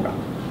you can grab,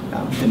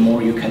 the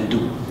more you can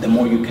do, the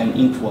more you can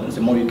influence,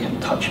 the more you can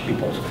touch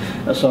people.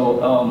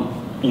 So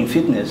in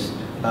fitness,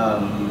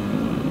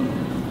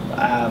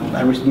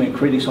 I receive my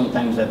critics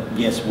sometimes that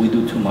yes, we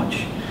do too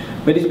much,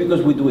 but it's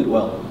because we do it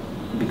well,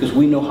 because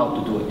we know how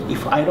to do it.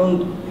 If I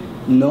don't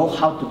know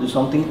how to do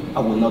something,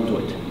 I will not do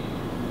it.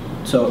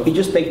 So it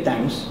just takes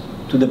time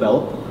to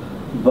develop,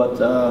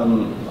 but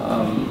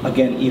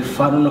again, if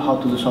I don't know how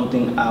to do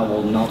something, I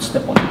will not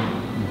step on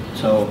it.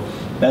 So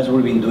that's what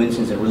we've been doing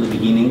since the really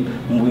beginning,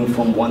 moving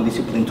from one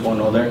discipline to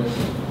another.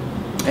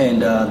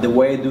 And the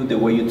way I do, the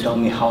way you tell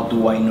me how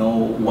do I know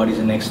what is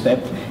the next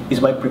step, is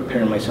by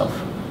preparing myself.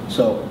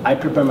 So I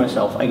prepare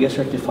myself, I get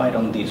certified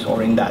on this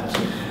or in that,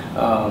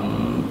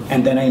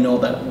 and then I know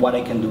that what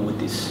I can do with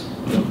this.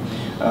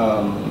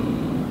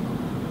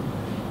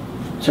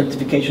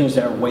 Certifications,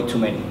 there are way too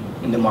many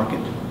in the market,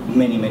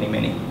 many.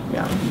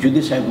 Yeah, you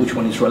decide which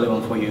one is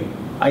relevant for you.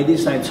 I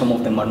decide some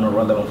of them are not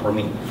relevant for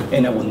me,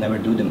 and I will never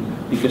do them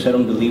because I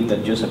don't believe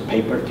that just a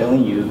paper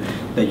telling you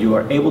that you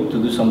are able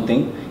to do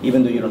something,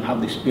 even though you don't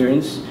have the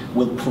experience,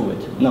 will prove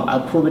it. No,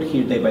 I'll prove it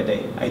here day by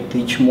day. I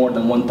teach more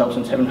than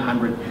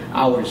 1,700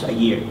 hours a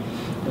year.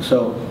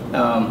 So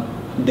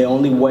the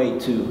only way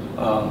to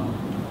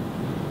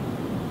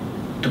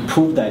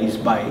prove that is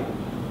by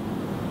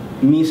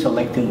me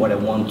selecting what I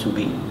want to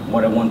be,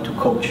 what I want to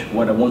coach,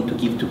 what I want to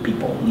give to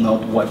people,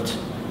 not what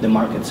the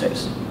market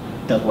says.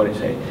 That's what I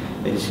say.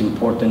 It is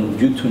important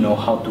you to know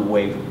how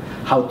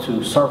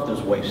to surf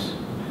those waves.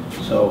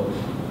 So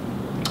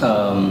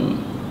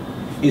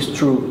it's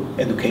through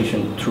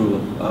education, through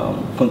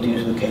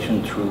continuous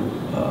education, through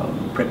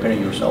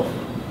preparing yourself.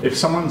 If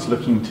someone's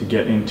looking to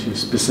get into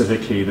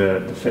specifically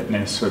the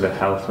fitness or the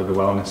health or the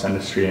wellness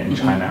industry in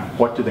China,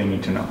 what do they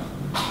need to know?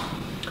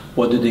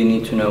 What do they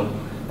need to know?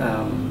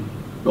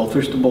 Well,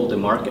 first of all, the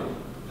market,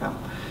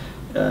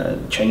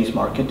 Chinese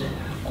market,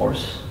 of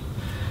course,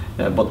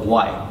 but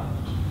why?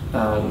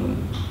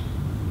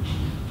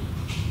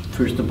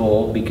 First of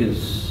all,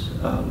 because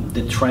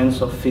the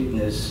trends of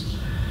fitness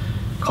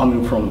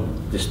coming from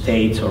the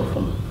States or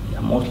from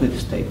mostly the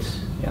States,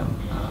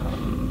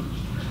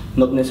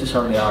 not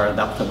necessarily are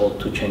adaptable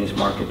to Chinese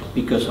market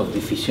because of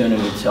the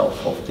physiognomy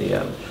itself of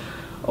the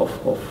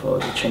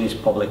Chinese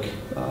public.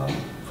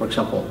 For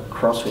example,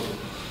 CrossFit.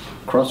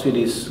 CrossFit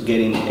is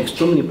getting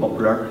extremely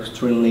popular,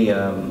 extremely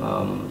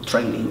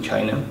trendy in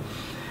China,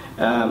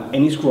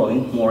 and it's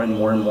growing more and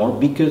more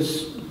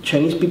because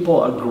Chinese people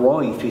are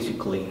growing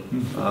physically,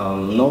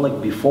 not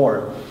like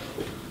before.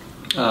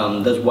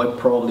 That's why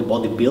probably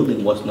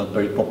bodybuilding was not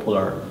very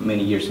popular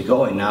many years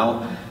ago, and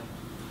now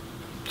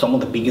some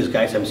of the biggest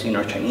guys I've seen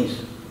are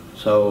Chinese.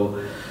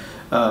 So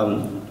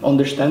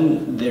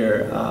understand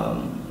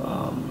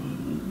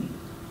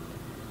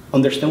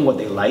understand what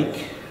they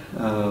like,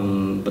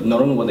 but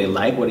not only what they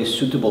like, what is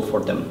suitable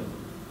for them.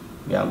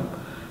 Yeah,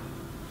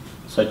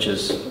 such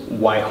as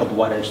why hot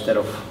water instead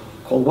of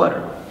cold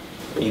water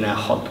in a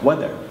hot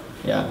weather.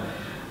 Yeah,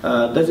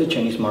 that's the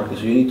Chinese market.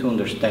 So you need to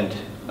understand,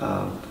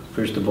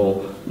 first of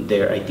all,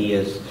 their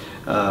ideas,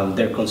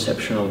 their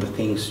conception of the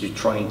things you're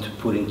trying to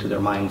put into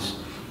their minds.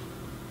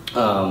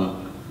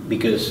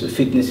 Because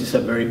fitness is a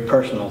very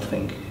personal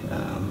thing,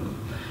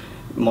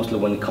 mostly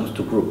when it comes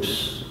to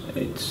groups.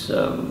 It's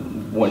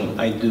when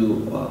I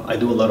do a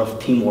lot of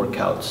team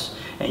workouts,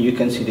 and you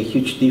can see the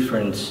huge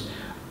difference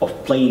of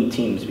playing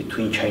teams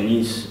between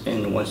Chinese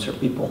and Western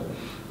people.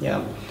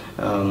 Yeah,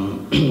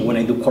 when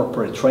I do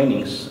corporate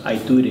trainings, I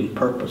do it in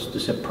purpose to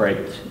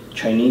separate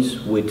Chinese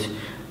with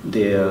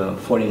the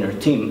foreigner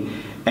team,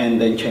 and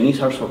then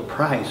Chinese are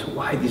surprised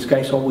why this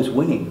guy's always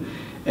winning.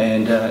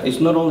 And it's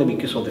not only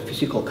because of the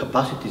physical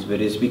capacities,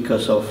 but it's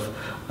because of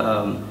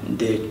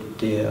the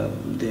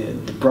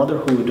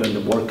brotherhood and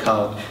the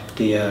workout,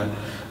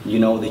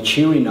 the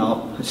cheering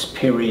up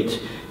spirit.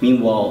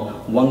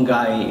 Meanwhile, one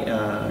guy,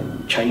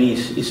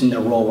 Chinese, is in the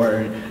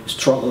rower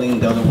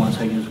struggling, the other ones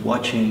are just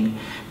watching.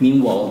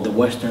 Meanwhile, the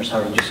Westerns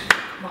are just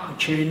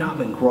cheering up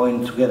and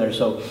growing together.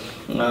 So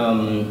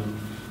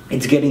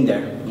it's getting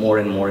there more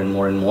and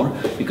more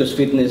because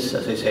fitness,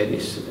 as I said,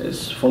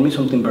 is for me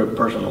something very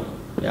personal.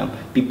 Yeah,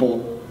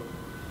 people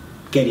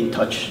get in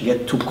touch,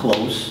 get too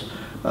close,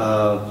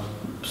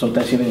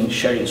 sometimes even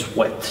sharing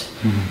sweat,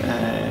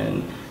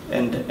 and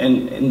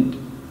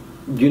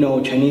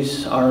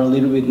Chinese are a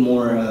little bit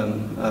more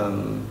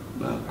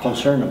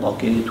concerned about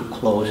getting too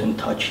close and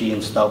touchy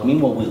and stuff.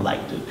 Meanwhile, we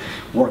like to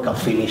work out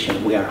finish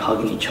and we are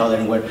hugging each other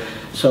and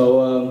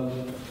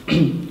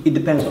it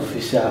depends if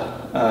it's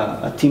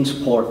a team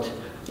sport,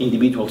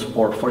 individual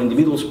sport. For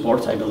individual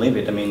sports, I believe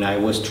it. I mean, I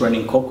was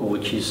training Coco,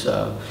 which is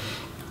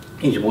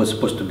it was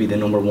supposed to be the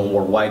 #1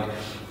 worldwide.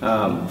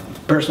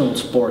 Personal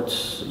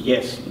sports,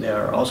 yes, they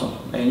are awesome,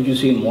 and you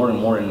see it more and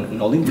more in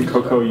Olympics.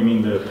 Coco, you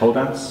mean the pole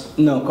dance?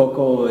 No,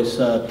 Coco is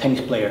a tennis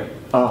player.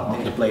 Oh,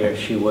 okay. Tennis player.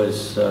 She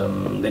was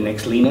the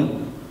next Lina.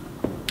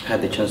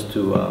 Had the chance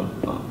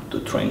to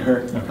train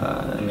her.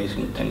 Okay.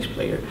 Amazing tennis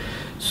player.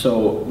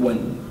 So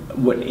when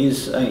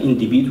is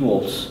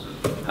individuals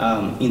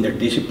in their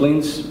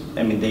disciplines,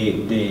 I mean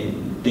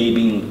they've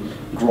been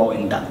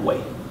growing that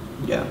way.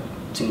 Yeah.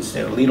 Since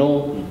they're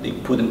little, they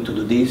put them to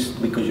do this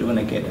because you're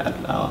gonna get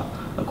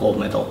a gold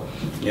medal.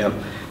 Yeah,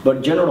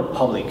 but general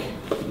public,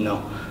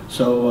 no.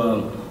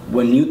 So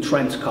when new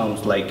trends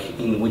comes, like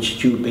in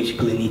which you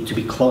basically need to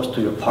be close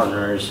to your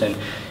partners, and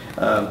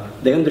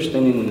they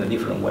understand it in a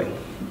different way.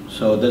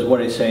 So that's what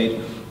I say.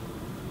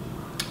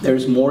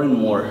 There's more and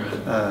more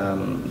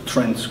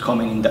trends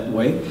coming in that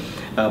way.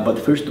 But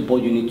first of all,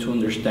 you need to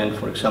understand,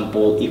 for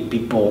example, if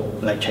people,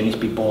 like Chinese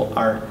people,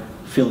 are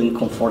feeling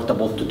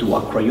comfortable to do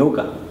acro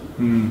yoga.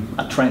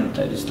 a trend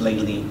that is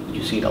lately,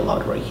 you see it a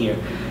lot right here.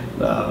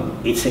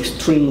 It's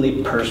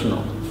extremely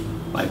personal,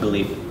 I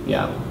believe.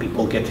 Yeah,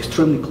 people get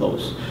extremely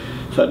close.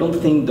 So I don't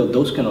think that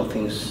those kind of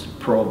things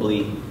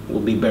probably will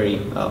be very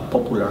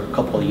popular a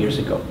couple of years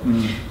ago.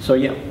 So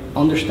yeah,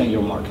 understand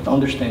your market,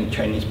 understand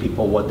Chinese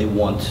people, what they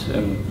want.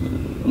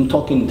 I'm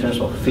talking in terms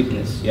of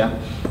fitness, yeah?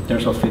 In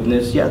terms of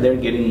fitness, yeah, they're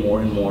getting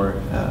more and more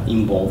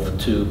involved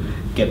to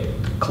get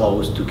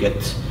close, to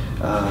get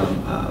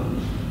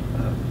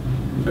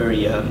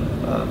very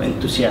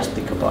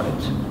enthusiastic about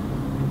it.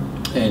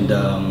 And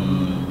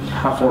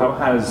how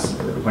has,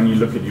 when you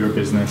look at your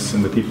business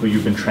and the people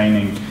you've been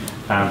training,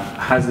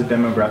 has the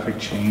demographic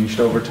changed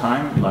over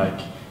time? Like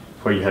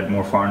where you had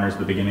more foreigners at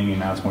the beginning and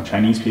now it's more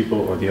Chinese people,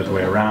 or the other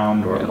way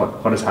around, or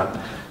what has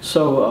happened?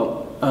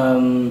 So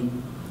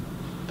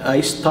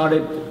I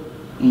started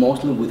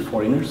mostly with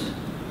foreigners.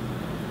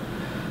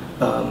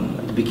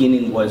 At the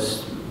beginning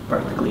was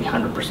practically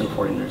 100%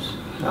 foreigners.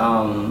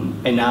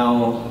 And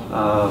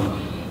now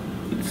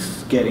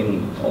it's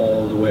getting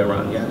all the way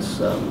around, yes.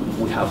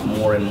 We have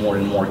more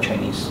and more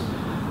Chinese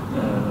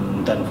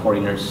than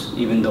foreigners,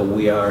 even though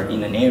we are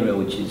in an area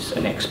which is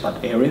an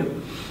expat area.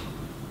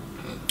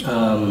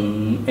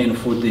 And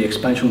for the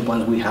expansion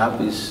plans we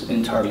have is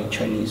entirely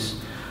Chinese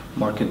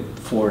market.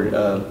 For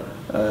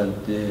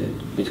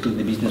basically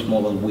the business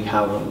model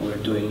we're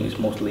doing is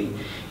mostly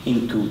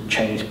into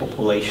Chinese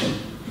population.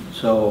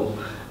 So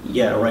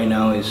yeah, right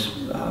now is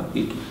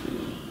it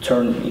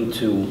turned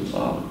into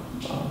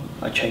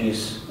a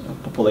Chinese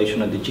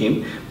population at the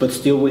gym, but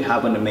still we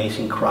have an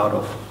amazing crowd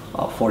of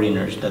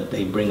foreigners that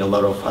they bring a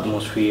lot of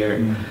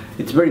atmosphere.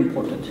 It's very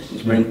important.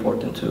 It's very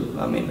important too.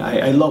 I mean,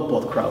 I love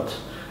both crowds.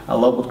 I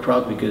love both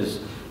crowds because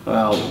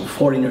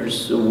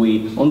foreigners,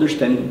 we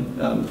understand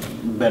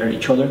better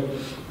each other,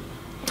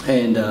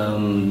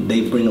 and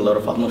they bring a lot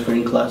of atmosphere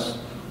in class.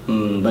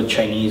 But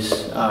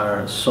Chinese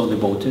are so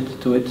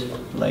devoted to it,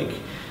 like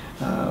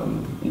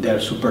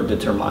they're super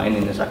determined,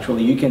 and it's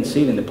actually, you can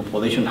see it in the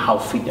population how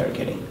fit they're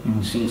getting.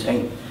 It's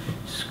insane.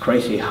 It's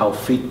crazy how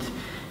fit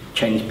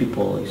Chinese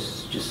people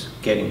is just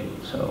getting.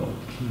 So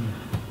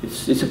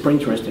it's a pretty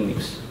interesting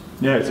mix.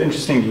 Yeah, it's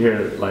interesting to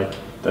hear like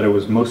that it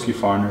was mostly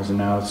foreigners and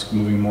now it's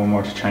moving more and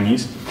more to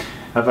Chinese.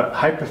 I have a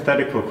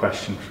hypothetical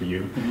question for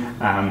you.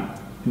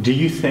 Do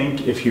you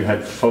think if you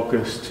had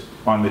focused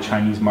on the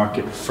Chinese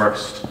market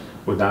first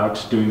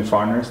without doing the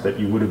foreigners that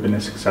you would have been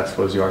as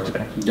successful as you are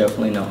today?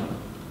 Definitely no.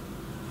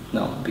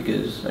 No,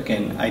 because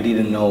again, I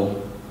didn't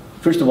know.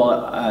 First of all,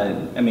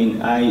 I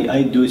mean,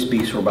 I do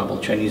speak survival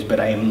Chinese, but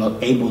I am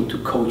not able to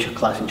coach a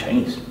class in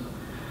Chinese.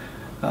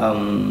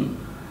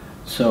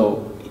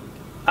 So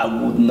I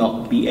would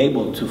not be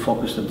able to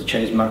focus on the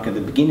Chinese market at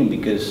the beginning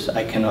because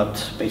I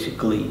cannot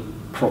basically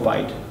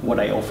provide what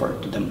I offer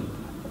to them.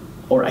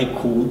 Or I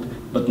could,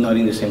 but not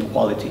in the same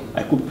quality.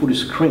 I could put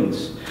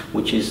screens,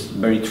 which is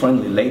very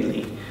trendy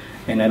lately,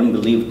 and I don't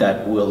believe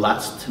that will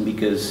last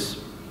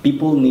because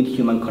people need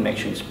human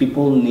connections.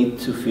 People need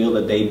to feel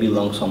that they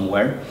belong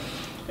somewhere.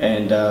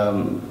 And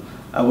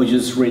I was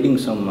just reading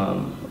some,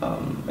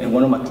 and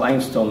one of my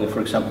clients told me,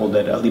 for example,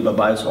 that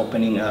Alibaba is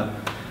opening a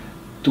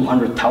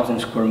 200,000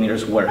 square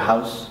meters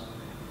warehouse,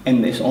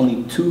 and there's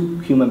only 2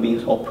 human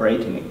beings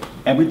operating it.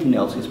 Everything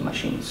else is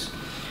machines.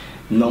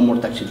 No more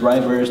taxi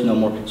drivers, no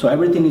more. So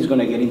everything is going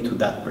to get into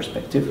that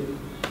perspective.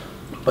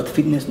 But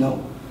fitness,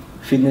 no.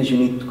 Fitness, you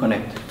need to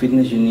connect.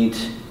 Fitness, you need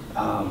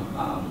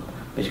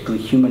basically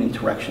human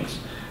interactions.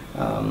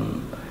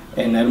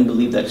 And I don't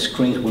believe that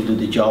screens will do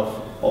the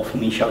job of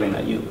me shouting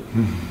at you.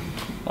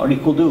 Or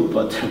it could do,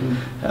 but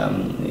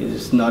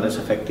it's not as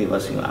effective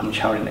as I'm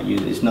shouting at you.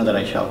 It's not that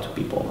I shout to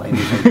people. I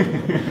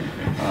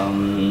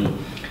do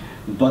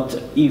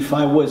but if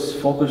I was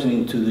focusing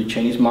into the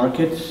Chinese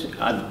market,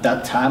 at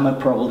that time I'd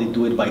probably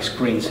do it by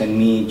screens and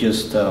me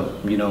just,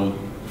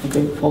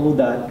 okay, follow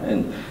that.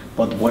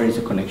 But where is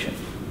the connection?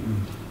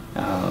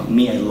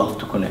 Me, I love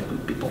to connect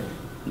with people.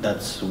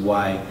 That's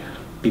why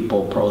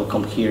people probably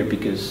come here,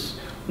 because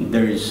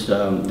there is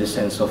the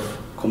sense of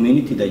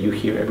community that you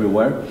hear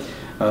everywhere.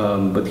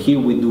 But here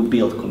we do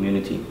build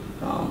community,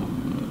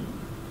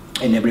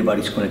 and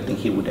everybody's connecting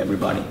here with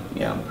everybody.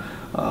 Yeah,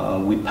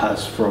 we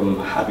pass from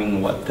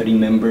having 30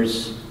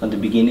 members at the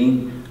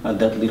beginning at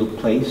that little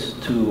place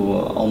to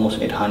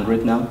almost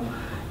 800 now,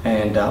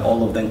 and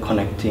all of them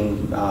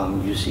connecting.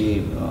 You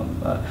see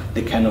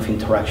the kind of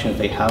interactions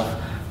they have.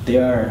 They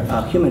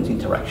are human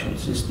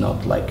interactions. It's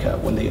not like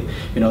when they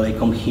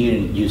come here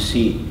and you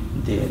see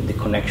the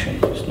connection.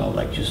 It's not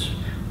like just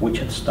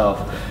widget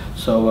stuff.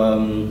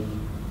 So.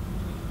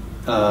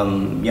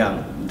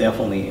 Yeah,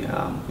 definitely.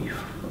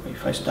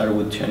 If I started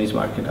with Chinese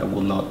market, I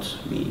will not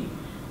be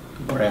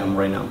where I am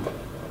right now,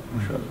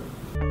 for sure.